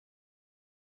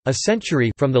A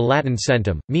century, from the Latin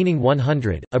centum, meaning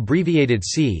 100, abbreviated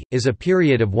c, is a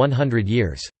period of 100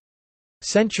 years.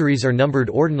 Centuries are numbered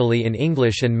ordinally in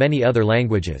English and many other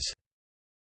languages.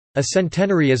 A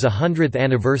centenary is a 100th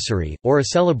anniversary, or a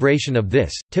celebration of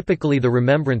this, typically the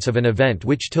remembrance of an event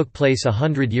which took place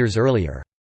 100 years earlier.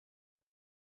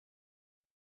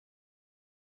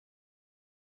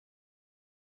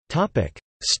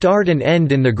 Start and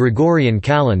end in the Gregorian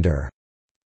calendar.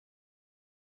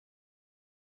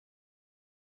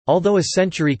 Although a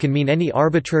century can mean any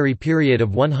arbitrary period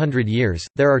of 100 years,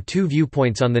 there are two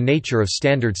viewpoints on the nature of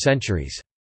standard centuries.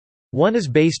 One is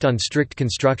based on strict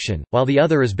construction, while the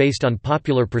other is based on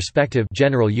popular perspective,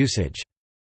 general usage.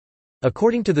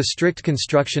 According to the strict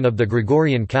construction of the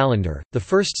Gregorian calendar, the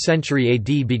 1st century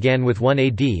AD began with 1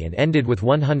 AD and ended with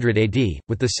 100 AD,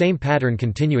 with the same pattern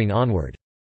continuing onward.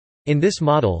 In this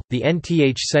model, the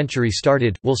nth century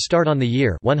will start on the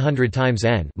year 100 times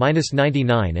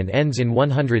n-99 and ends in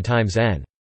 100 times n.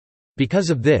 Because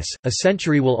of this, a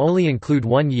century will only include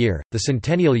 1 year, the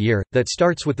centennial year, that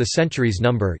starts with the century's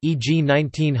number, e.g.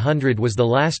 1900 was the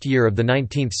last year of the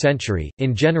 19th century.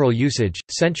 In general usage,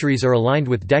 centuries are aligned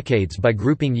with decades by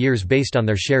grouping years based on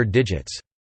their shared digits.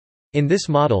 In this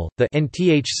model, the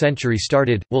nth century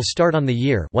will start on the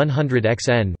year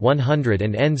 100xn 100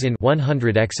 and ends in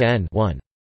 100xn 1.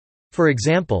 For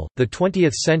example, the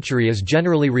 20th century is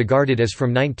generally regarded as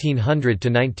from 1900 to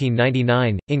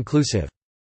 1999, inclusive.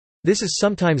 This is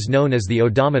sometimes known as the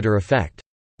odometer effect.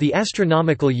 The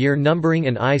astronomical year numbering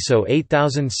and ISO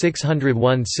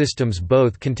 8601 systems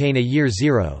both contain a year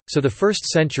 0, so the 1st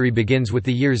century begins with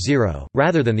the year 0,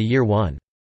 rather than the year 1.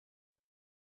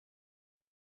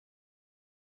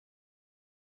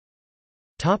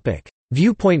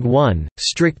 Viewpoint 1 –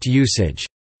 Strict usage.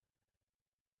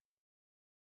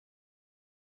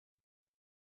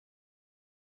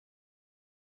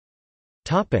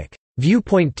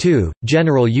 Viewpoint 2 –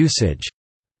 General usage.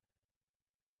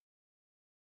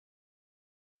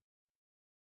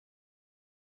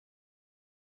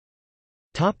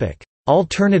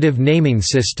 Alternative naming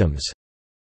systems.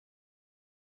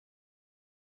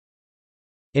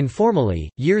 Informally,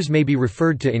 years may be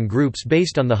referred to in groups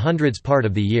based on the hundreds part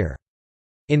of the year.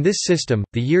 In this system,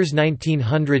 the years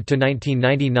 1900 to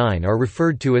 1999 are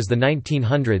referred to as the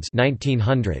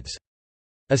 1900s.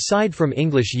 Aside from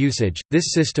English usage,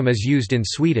 this system is used in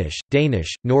Swedish,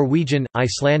 Danish, Norwegian,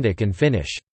 Icelandic and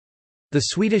Finnish. The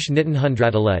Swedish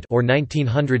 1900-talet or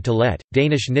 1900-talet,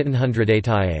 Danish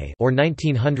 1900-talet or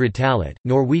 1900-talet,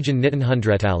 Norwegian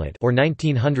 1900-talet or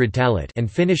 1900-talet,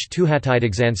 and Finnish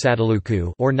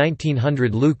 2000-talet or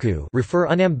 1900-luku refer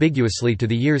unambiguously to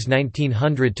the years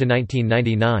 1900 to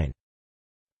 1999.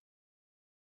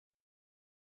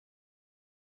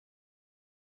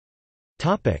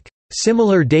 Topic: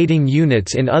 Similar dating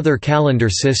units in other calendar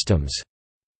systems.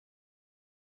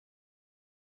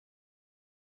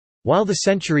 While the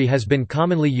century has been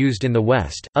commonly used in the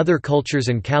West, other cultures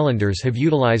and calendars have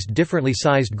utilized differently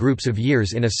sized groups of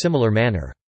years in a similar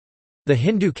manner. The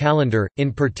Hindu calendar,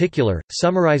 in particular,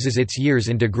 summarizes its years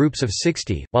into groups of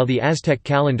 60, while the Aztec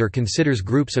calendar considers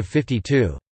groups of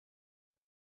 52.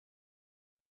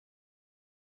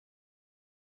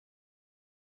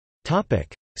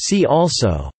 See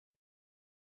also: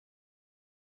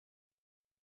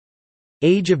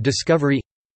 Age of Discovery,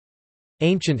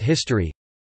 Ancient History,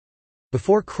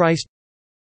 Before Christ,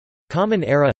 Common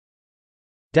Era,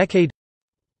 Decade,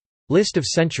 List of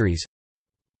centuries,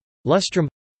 Lustrum,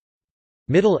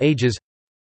 Middle Ages,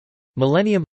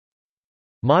 Millennium,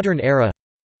 Modern Era,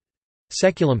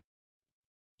 Saeculum,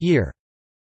 Year.